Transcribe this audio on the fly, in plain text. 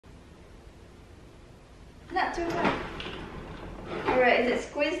Not too hard. Alright, is it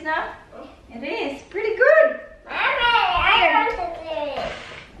squeezed now? It is. Pretty good. Mommy, I want to do it.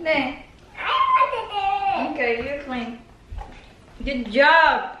 There. I want to do it. Okay, you're clean. Good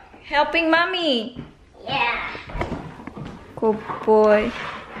job. Helping mommy. Yeah. Good boy.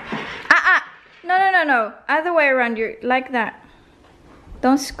 No. Other way around. You're like that.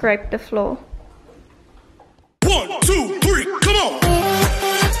 Don't scrape the floor. 1, 2, 3, come on!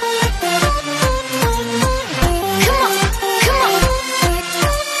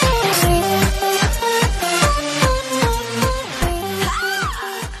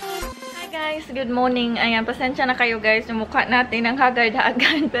 Hi guys, good morning. Ayan, pasensya na kayo guys. Yung mukha natin ang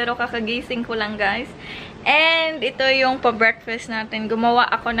hagard-hagard pero kakagising ko lang guys. And ito yung pa-breakfast natin. Gumawa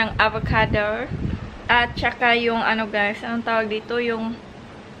ako ng avocado at saka yung ano guys, anong tawag dito? Yung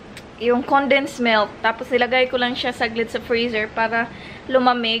condensed milk. Tapos ilagay ko lang siya saglit sa freezer para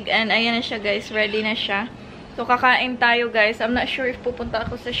lumamig. And ayan na siya guys. Ready na siya. So kakain tayo guys. I'm not sure if pupunta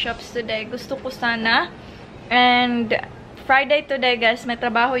ako sa shops today. Gusto ko sana. And Friday today guys. May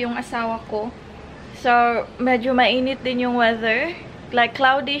trabaho yung asawa ko. So medyo mainit din yung weather. Like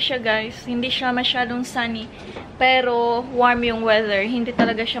cloudy siya guys. Hindi siya masyadong sunny. Pero warm yung weather. Hindi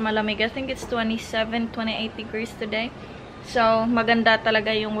talaga siya malamig. I think it's 27, 28 degrees today. So, maganda talaga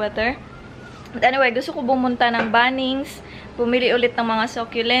yung weather. But anyway, gusto ko bumunta ng Bunnings. Bumili ulit ng mga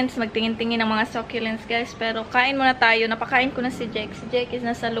succulents. Magtingin-tingin ng mga succulents, guys. Pero kain muna tayo. Napakain ko na si Jake. Si Jake is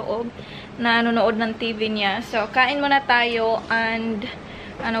nasa loob. Nanonood ng TV niya. So, kain muna tayo. And,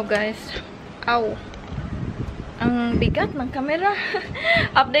 ano guys. Ow. Ang bigat ng camera.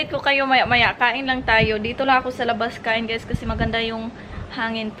 Update ko kayo maya-maya. Kain lang tayo. Dito lang ako sa labas kain, guys. Kasi maganda yung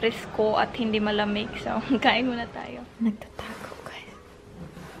hangin, presko, at hindi malamig. So, kain muna tayo. Nagtatago, guys.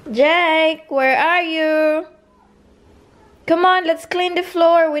 Jake, where are you? Come on, let's clean the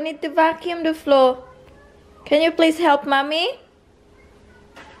floor. We need to vacuum the floor. Can you please help mommy?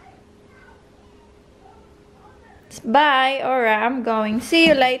 Bye. Alright, I'm going. See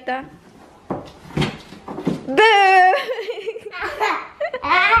you later. Boo!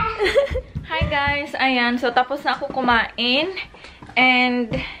 Hi guys. Ayan. So, tapos na ako kumain. And,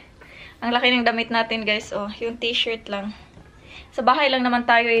 ang laki ng damit natin guys. Oh, yung t-shirt lang. Sa bahay lang naman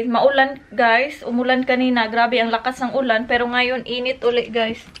tayo. Maulan guys. Umulan kanina. Grabe, ang lakas ng ulan. Pero ngayon, init ulit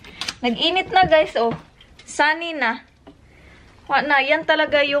guys. Nag-init na guys. Oh, sunny na. Na, yan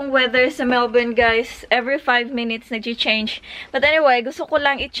talaga yung weather sa Melbourne guys. Every 5 minutes nag-change. But anyway, gusto ko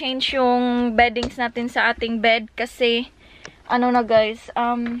lang i-change yung beddings natin sa ating bed. Kasi, ano na guys.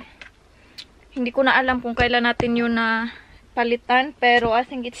 Hindi ko na alam kung kailan natin yun na palitan, pero I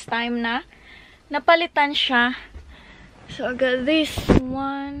think it's time na napalitan siya. So I got this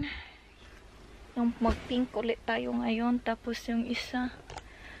one. Yung mag-pink ulit tayo ngayon. Tapos yung isa.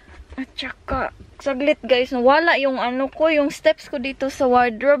 At saka, saglit guys, nawala yung ano ko, yung steps ko dito sa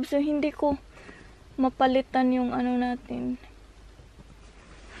wardrobe. So hindi ko mapalitan yung ano natin.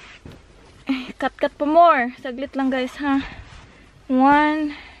 Cut pa more. Saglit lang guys ha.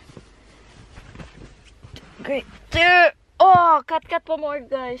 1. Great. 2. Oh, cut pa more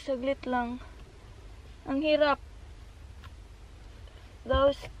guys. Saglit lang. Ang hirap.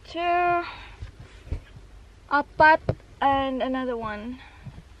 Those 2. 4. And another one.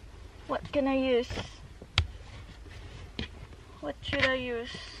 What can I use? What should I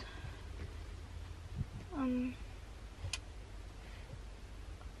use?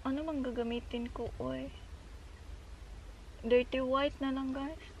 Ano bang gagamitin ko, oy? Dirty white na lang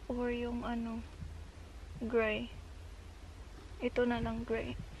guys? Or yung ano? Gray. Ito na lang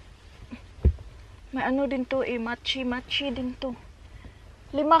gray. May ano din to eh. Matchy din to.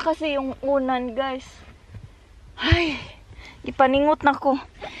 5 kasi yung unan guys. Ay! Ipaningot na ko.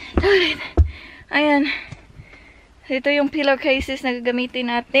 Ayan. Ito yung pillowcases na gagamitin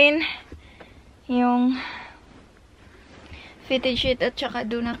natin. Yung fitted sheet at saka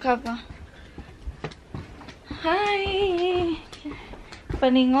duna cover. Hi!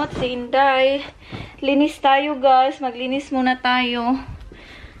 Paningot si Inday. Linis tayo guys. Maglinis muna tayo.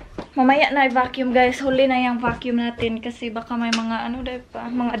 Mamaya na i-vacuum guys. Huli na yung vacuum natin kasi baka may mga ano diba?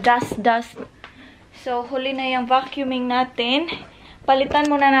 Mga dust. So, huli na yung vacuuming natin. Palitan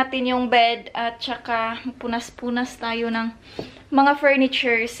muna natin yung bed at saka punas-punas tayo ng mga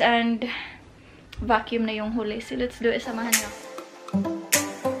furnitures and vacuum na yung huli. So, let's do it. Samahan nyo.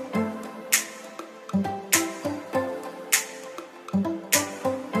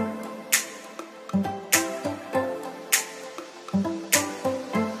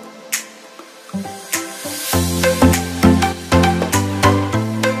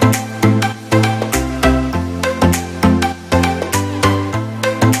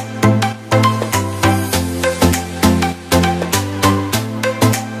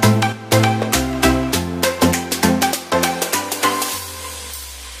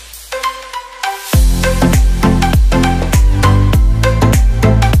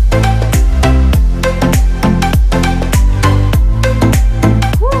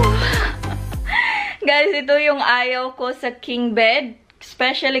 ito yung ayaw ko sa king bed.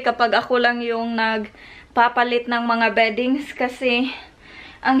 Especially kapag ako lang yung nagpapalit ng mga beddings. Kasi,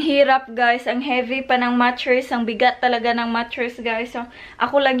 ang hirap guys. Ang heavy pa ng mattress. Ang bigat talaga ng mattress guys. So,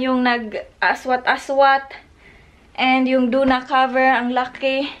 ako lang yung nag-aswat-aswat. And yung Duna cover, ang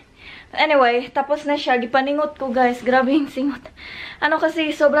laki. Anyway, tapos na siya. Gipaningot ko guys. Grabe yung singot. Ano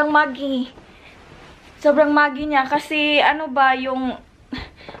kasi, sobrang magi. Sobrang magi niya. Kasi, ano ba, yung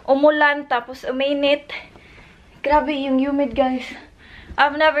umulan, tapos uminit. Grabe yung humid guys.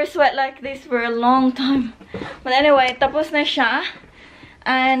 I've never sweat like this for a long time. But anyway, tapos na siya.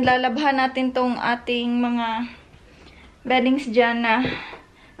 And lalabhan natin tong ating mga beddings dyan na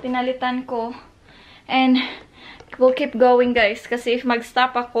pinalitan ko. And we'll keep going guys. Kasi if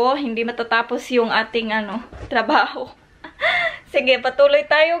mag-stop ako, hindi matatapos yung ating trabaho. Sige, patuloy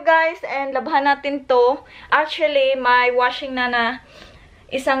tayo guys. And labhan natin to. Actually, may washing na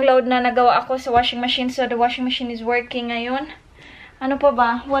isang load na nagawa ako sa washing machine. So the washing machine is working ngayon. Ano pa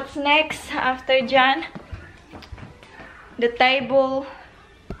ba? What's next after dyan? The table.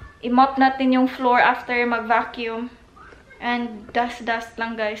 I-mop natin yung floor after mag-vacuum. And dust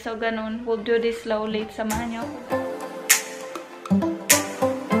lang guys. So ganun. We'll do this slowly. Samahan niyo.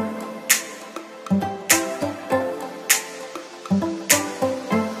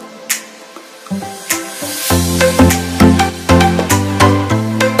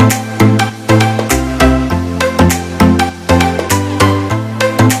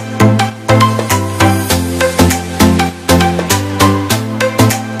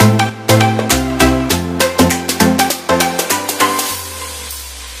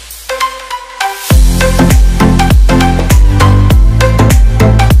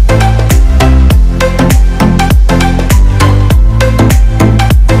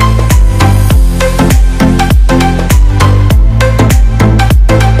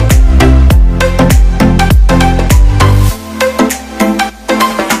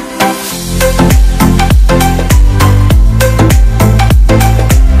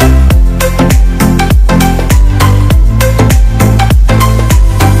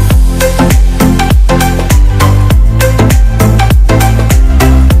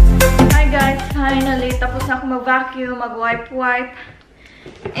 Mag-wipe.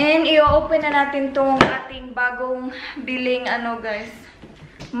 And i-open na natin tong ating bagong biling guys,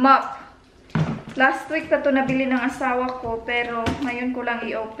 mop. Last week pa to nabili ng asawa ko, pero ngayon ko lang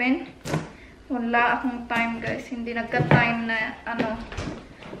i-open. Wala akong time guys, hindi nagka-time na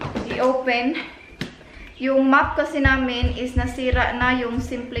i-open. Yung mop kasi namin is nasira na, yung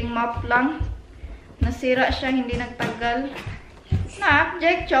simpleng mop lang. Nasira siya, hindi nagtagal.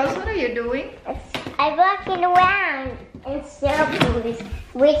 jezzxiel, what are you doing? I'm walking around in circles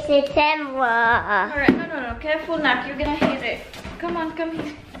with the camera. Alright, no. Careful, Nak. You're gonna hit it. Come on, come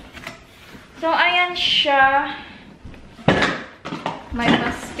here. So, ayan siya. May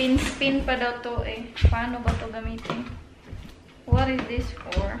pa-spin pa daw to eh. Paano ba to gamitin? What is this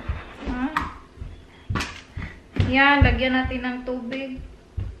for? Huh? Yan, lagyan natin ng tubig.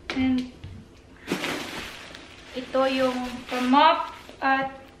 And ito yung pa-mop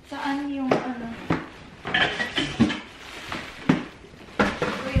at saan yung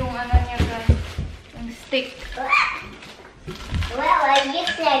ito yung niya guys. Yung stick. Well, it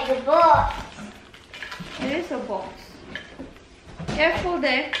looks like a box. It is a box. Careful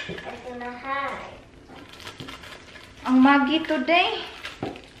there. It's gonna hide. Ang magi today.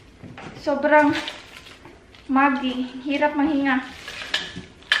 Sobrang magi. Hirap mahinga.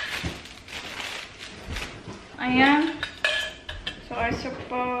 Ayan. So, I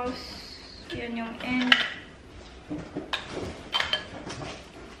suppose, yan yung end.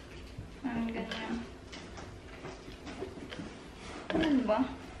 Ang ganyan. Ano ba?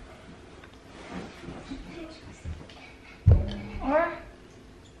 Or,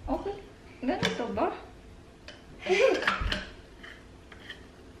 okay. Ganito ba?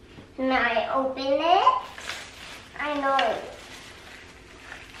 Now I open it. I know.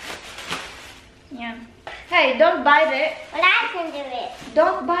 Yan. Hey, don't bite it. Well, I can do it.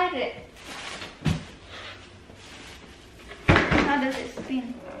 Don't bite it. How does it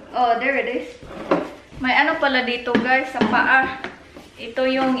spin? Oh, there it is. May ano pala dito guys, sa paa. Ito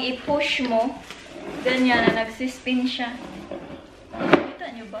yung i-push mo. Ganyan na nagsispin siya.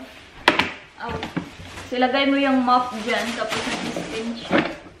 Kita nyo ba? Oh. So, ilagay mo yung mop dyan, tapos nagsispin siya.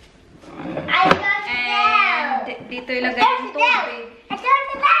 I got it out. And dito ilagay yung tubig. I got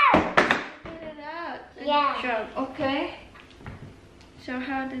it out. Get it out. Yeah. Good job. Okay. So,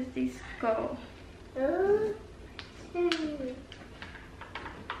 how does this go?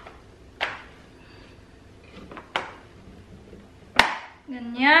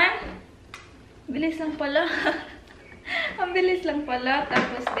 Ganyan. Bilis lang pala. Ang bilis lang pala.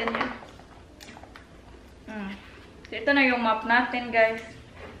 Tapos ganyan. So, ito na yung map natin, guys.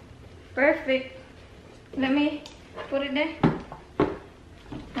 Perfect. Let me put it there.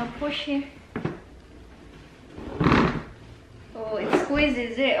 Now push here. Oh, it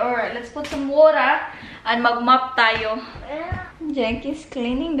squeezes it. Alright, let's put some water and mag-mop tayo. Jenkins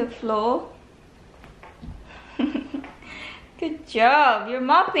cleaning the floor. Good job. You're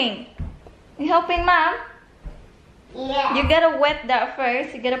mopping. You helping, Mom? Yeah. You gotta wet that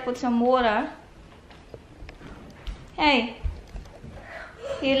first. You gotta put some water. Hey.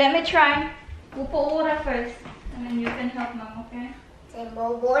 Here, let me try. We'll put water first. And then you can help, Mom, okay? Some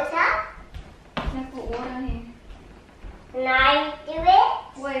more water. Let's put water here. Can I do it?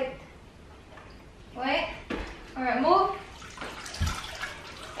 Wait. Wait. Alright, move.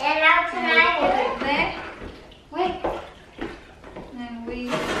 And now can I do Put it? it there. Wait. Then we...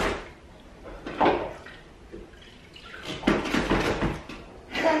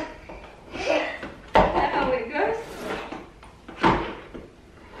 That's how it goes.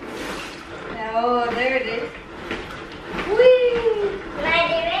 Oh, there it is. Whee! Can I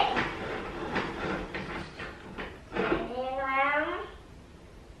do it?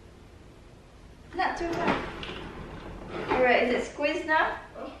 Not too bad. Alright, is it squeezed now?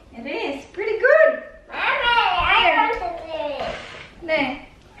 It is. Pretty good. Mommy, I want to do it. There.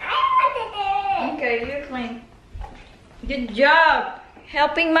 I want to do it. Okay, you're clean. Good job.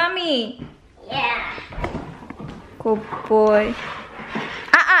 Helping mommy. Yeah. Good boy.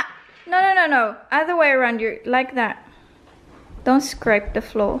 No. Other way around. You're like that. Don't scrape the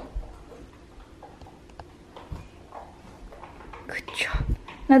floor. Good job.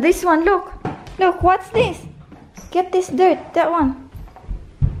 Now this one, look. Look, what's this? Get this dirt. That one.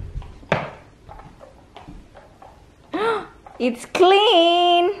 It's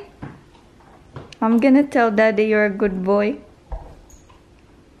clean. I'm gonna tell Daddy you're a good boy.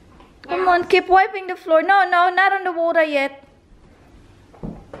 Come on, keep wiping the floor. No, not on the water yet.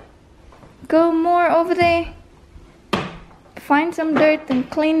 Go more over there. Find some dirt and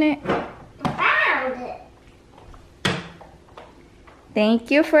clean it. Found it.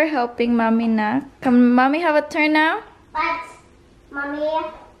 Thank you for helping Mommy na. Can Mommy have a turn now? But, Mommy,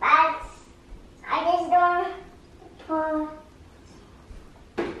 I just don't put...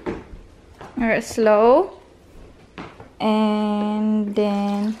 Alright, slow. And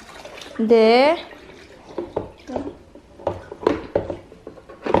then there.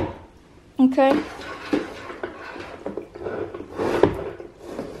 Okay.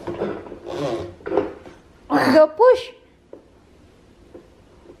 Go push.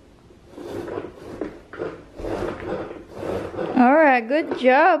 Alright, good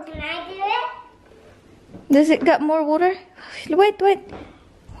job. Can I do it? Does it got more water? Wait.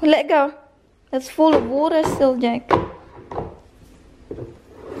 Let go. That's full of water still, Jack. Can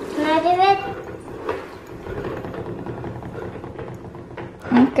I do it?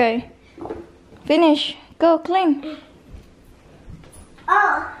 Okay. Finish. Go clean.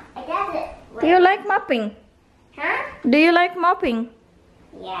 Oh, I got it. Do you like mopping? Huh? Do you like mopping?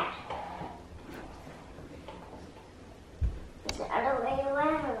 Yeah. It's the other way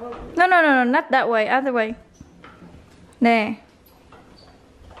around. No, not that way. Other way. There.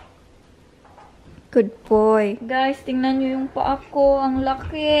 Good boy. Guys, tingnan nyo yung paa ko. Ang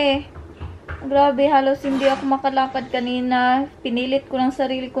laki. Grabe, halos hindi ako makalakad kanina. Pinilit ko ng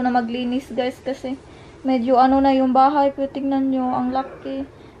sarili ko na maglinis, guys, kasi medyo ano na yung bahay. Pero tingnan nyo, ang laki.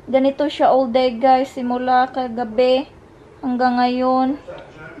 Ganito siya all day, guys. Simula kagabi hanggang ngayon.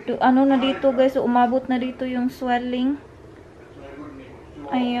 Ano na dito, guys. Umabot na dito yung swelling.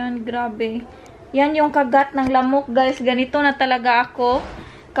 Ayan, grabe. Yan yung kagat ng lamok, guys. Ganito na talaga ako.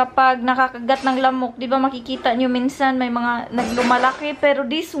 Kapag nakakagat ng lamok, di ba makikita nyo minsan may mga naglumalaki. Pero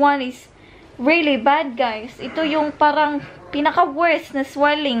this one is really bad, guys. Ito yung parang pinaka-worst na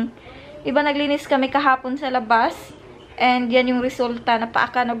swelling. Di ba naglinis kami kahapon sa labas? And yan yung resulta.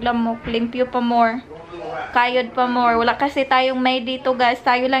 Napaaka ng lamok. Limpyo pa more. Kayod pa more. Wala kasi tayong maid dito, guys.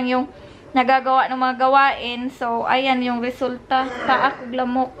 Tayo lang yung nagagawa ng mga gawain. So, ayan yung resulta. Paakog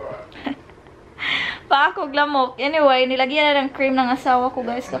lamok. Paakog lamok. Anyway, nilagyan na ng cream ng asawa ko,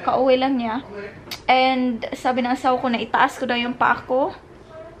 guys. Kakauwi lang niya. And sabi ng asawa ko na itaas ko daw yung paa ko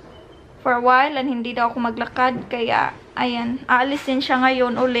for a while and hindi daw ako maglakad. Kaya, ayan. Aalis din siya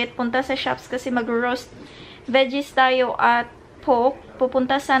ngayon ulit. Punta sa shops kasi mag-roast veggies tayo at pork.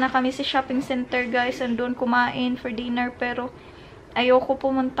 Pupunta sana kami sa shopping center, guys. And doon kumain for dinner. Pero ayoko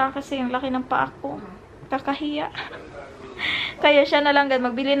pumunta kasi yung laki ng paa ko. Kakahiya. Kaya siya na lang,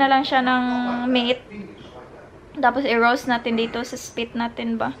 magbili na lang siya ng meat. Tapos i-roast natin dito sa spit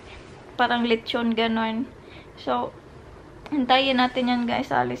natin ba. parang lechon, ganon. So, hintayin natin yan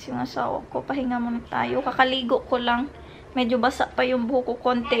guys. Alis yung asawa ko. Pahinga muna tayo. Kakaligo ko lang. Medyo basa pa yung buhok ko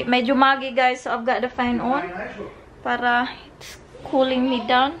konti. Medyo muggy guys. So, I've got the fan on. Para it's cooling me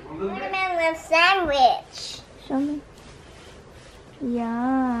down. Watermelon sandwich. Show me.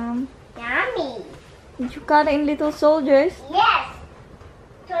 Yum. Yummy. Did you cut it in little soldiers? Yes.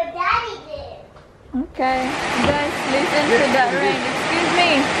 So Daddy did. Okay. Guys, listen to that rain. Excuse me.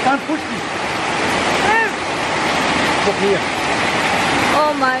 Don't push me. Look here.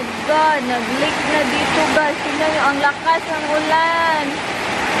 Oh my God. Nag-leak na dito guys. Tingnan nyo. Ang lakas ng ulan.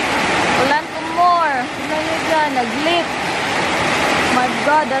 Ulan po more. Tingnan nyo dyan. Nag-leak. My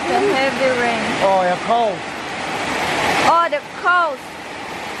God, that's a heavy rain. Oh, you're cold. Oh, the coast.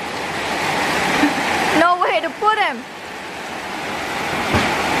 No way to put him.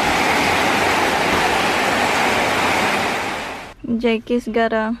 Jakey's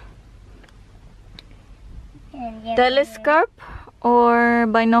got a telescope or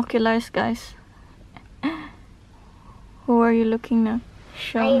binoculars, guys. Who are you looking at?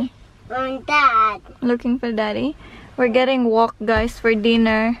 Show me. Dad. Looking for Daddy. We're getting walk, guys, for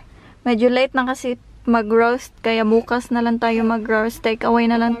dinner. Medyo late na kasi mag-roast, kaya bukas na lang tayo mag-roast. Take away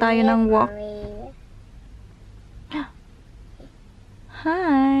na lang tayo ng walk.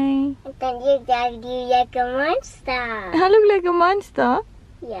 Hi. And then your dad, you like a monster. I look like a monster.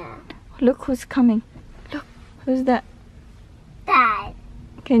 Yeah. Look who's coming. Look, who's that? Dad.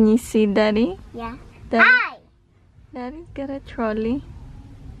 Can you see Daddy? Yeah. Daddy. Hi. Daddy's got a trolley.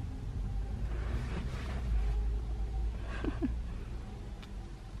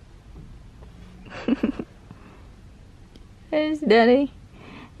 There's Daddy.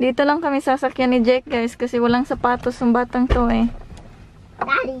 Dito lang kami sasakyan ni Jake, guys, kasi walang sapatos ng batang to eh.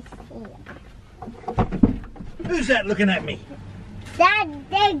 Daddy's here. Who's that looking at me? Dad,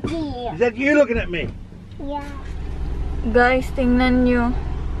 Daddy. Is that you looking at me? Yeah. Guys, tingnan nyo.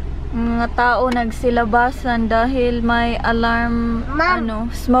 Mga tao nagsilabasan dahil may alarm,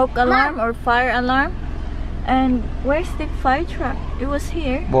 Mom. smoke alarm or fire alarm. And where's the fire truck? It was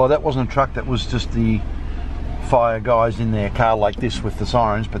here. Well, that wasn't a truck, that was just the fire guys in their car like this with the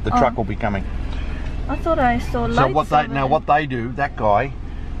sirens, but the truck will be coming. I thought I saw lights. So what they over now there. what they do, that guy,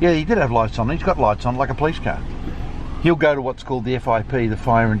 yeah, he did have lights on. He's got lights on like a police car. He'll go to what's called the FIP, the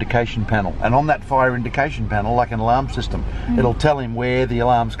fire indication panel, and on that fire indication panel, like an alarm system, it'll tell him where the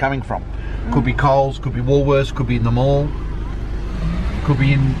alarm's coming from. Could be Coles, could be Woolworths, could be in the mall, could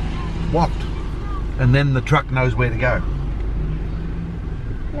be in what, and then the truck knows where to go.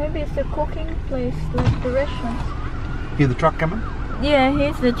 Maybe it's a cooking place, like the restaurant. Hear the truck coming? Yeah,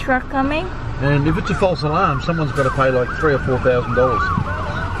 here's the truck coming. And if it's a false alarm, someone's got to pay like $3,000 or $4,000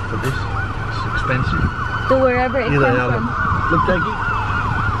 for this. It's expensive. To wherever it Here they came are. from. Look, Jakey.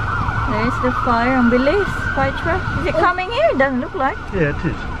 There's the fire. Ang bilis. Fire truck. Is it coming here? It doesn't look like. Yeah, it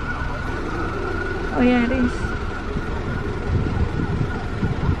is. Oh yeah, it is.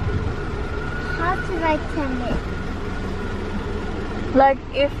 How did I tell it? Like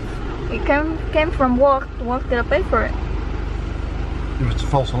if it came from work did I pay for it? If it's a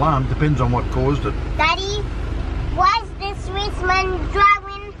false alarm, depends on what caused it. Daddy, why is this policeman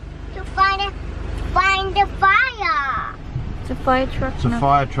driving to find the fire? It's a fire truck. It's a now.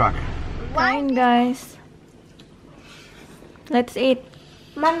 fire truck. Fine, guys. Let's eat.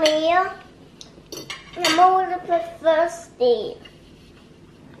 Mommy, I'm a little bit thirsty.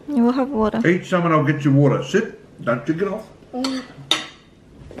 You will have water. Eat some and I'll get you water. Sit. Don't you get off. Come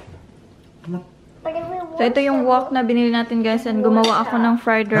on. But if we want So ito yung wok na binili natin, guys, and gumawa ako ng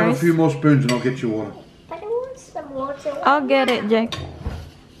fried Have a rice. few more spoons and I'll get you water. But I want some water. I'll get it, Jack.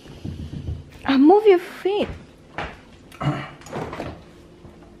 Move your feet.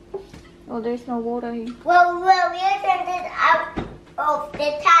 Oh, there's no water here. Well, you sent it out of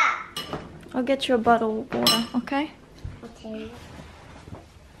the tap. I'll get you a bottle of water, okay? Okay.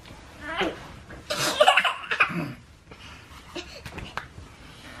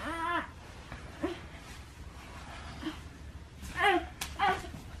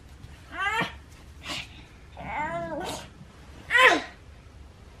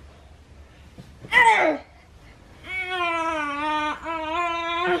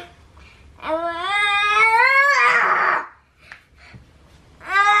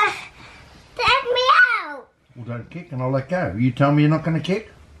 Take me out. Well, don't kick and I'll let go. You tell me you're not going to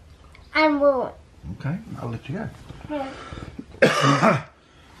kick? I won't. Okay, I'll let you go.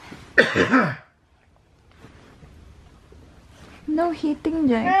 No heating,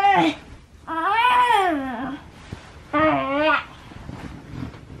 Jack.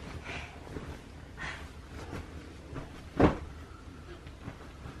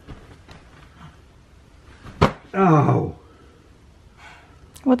 Oh.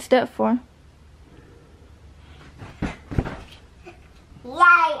 What's that for?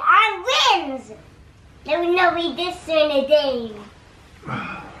 Yay, I wins! No, we did win a game.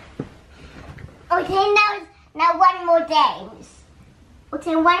 Okay, now one more game.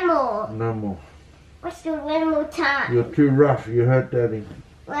 Okay, one more. No more. Let's do one more time. You're too rough. You hurt Daddy.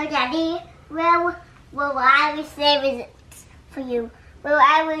 Well, Daddy, well, I will save it for you. Well,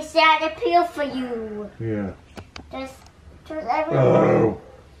 I will start a appeal for you. Yeah. Just everyone. Oh.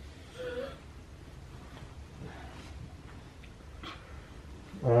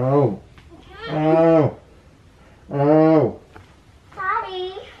 Oh. Oh. Oh.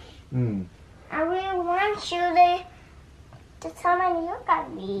 Daddy, Hmm. I really want you to tell me you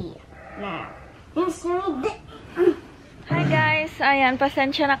got me now. Hi guys, ayan,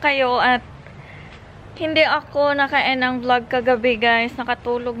 pasensya na kayo at hindi ako naka-end ng vlog kagabi guys,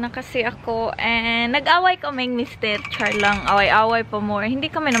 nakatulog na kasi ako and nag-away kaming mister, char lang, away-away pa more. Hindi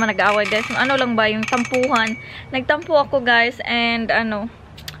kami naman nag-away guys, ano lang ba yung tampuhan. Nagtampo ako guys and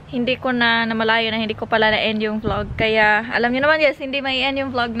hindi ko na namalayo na hindi ko pala na-end yung vlog. Kaya alam niyo naman guys, hindi may end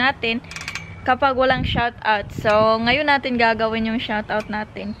yung vlog natin kapag walang shoutout. So, ngayon natin gagawin yung shoutout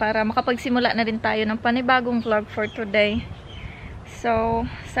natin para makapagsimula na rin tayo ng panibagong vlog for today. So,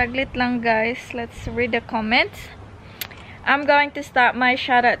 saglit lang guys. Let's read the comments. I'm going to start my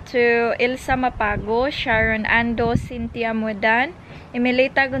shoutout to Ilsa Mapago, Sharon Ando, Cynthia Muedan,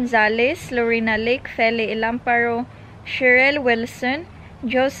 Emilita Gonzalez, Lorena Lake, Feli Ilamparo, Xiel Wilson,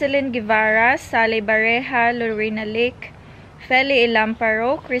 Jocelyn Guevara, Sally Bareja, Lorena Lake, Feli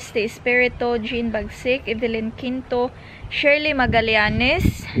Ilamparo, Christy Espirito, Jean Bagsik, Evelyn Quinto, Shirley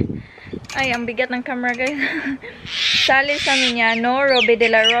Magallanes. Ay, ang bigat ng camera guys. Sally Saminiano, Roby De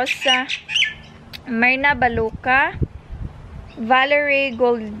La Rosa, Myrna Baluca, Valerie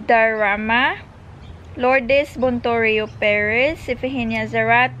Goldarama, Lourdes Bontorio Perez, Ifigenia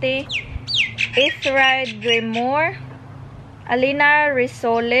Zarate, Ithra Dremor, Alina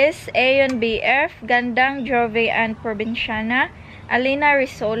Risoles, Ayon BF, Gandang Jove and Provinciana, Alina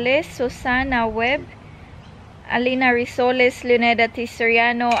Risoles, Susana Webb, Alina Risoles, Luneda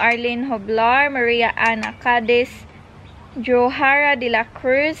Tisoriano, Arlene Hoblar, Maria Ana Cades, Johara de la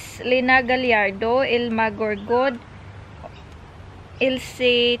Cruz, Lina Gallardo, Ilma Gorgod,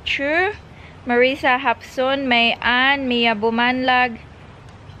 Ilse Chu, Marisa Hapson, May Ann, Mia Bumanlag,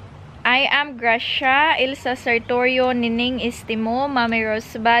 I am Gracia, Ilsa Sartorio, Nining Istimo, Mami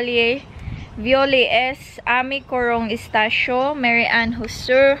Rose Valle, Violi S, Ami Corong Estacio, Mary Ann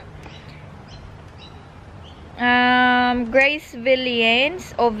Husur, Grace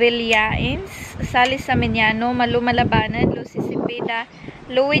Villains o Villains, Sally Saminiano, Malu Malabanan, Lucy Cepeda,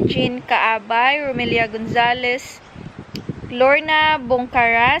 Louie Jean Kaabay, Romelia Gonzalez, Lorna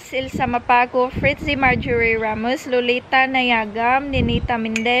Bongcaras, Ilsa Mapago, Fritzy Marjorie Ramos, Lolita Nayagam, Ninita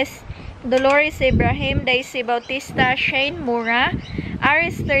Mendez, Dolores Ibrahim, Daisy Bautista, Shane Mura,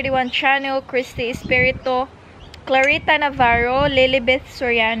 Aris 31 Channel, Christy Espirito, Clarita Navarro, Lilibeth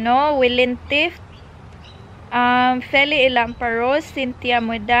Soriano, Willin Tift, Feli Ilamparo, Cynthia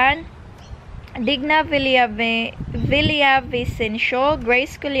Muedan, Digna Vicencio,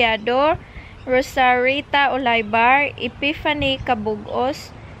 Grace Culiado, Rosarita Olaybar, Epiphany Cabugos,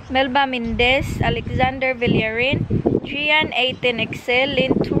 Melba Mendez, Alexander Villarin, Gian 18XL,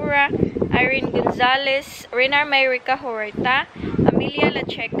 Lintura, Irene Gonzalez, Renar Mayrica Horta, Amelia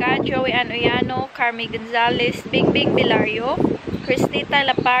Lacheca, Joey Anoyano, Carmi Gonzalez, Big Bilario, Cristita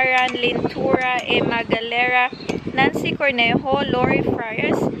Laparan, Lintura, Emma Galera, Nancy Cornejo, Lori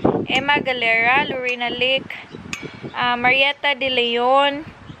Frias, Emma Galera, Lorena Lake, Marietta De Leon,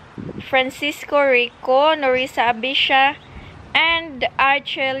 Francisco Rico, Norisa Abisha, and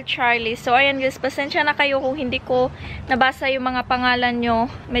Archel Charlie. So, ayan guys, pasensya na kayo kung hindi ko nabasa yung mga pangalan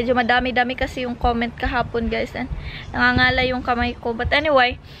nyo. Medyo madami-dami kasi yung comment kahapon guys. And nangangala yung kamay ko. But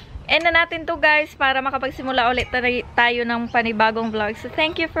anyway, end na natin to guys para makapagsimula ulit tayo ng panibagong vlog. So,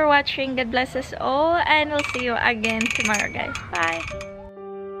 thank you for watching. God bless us all. And we'll see you again tomorrow guys. Bye!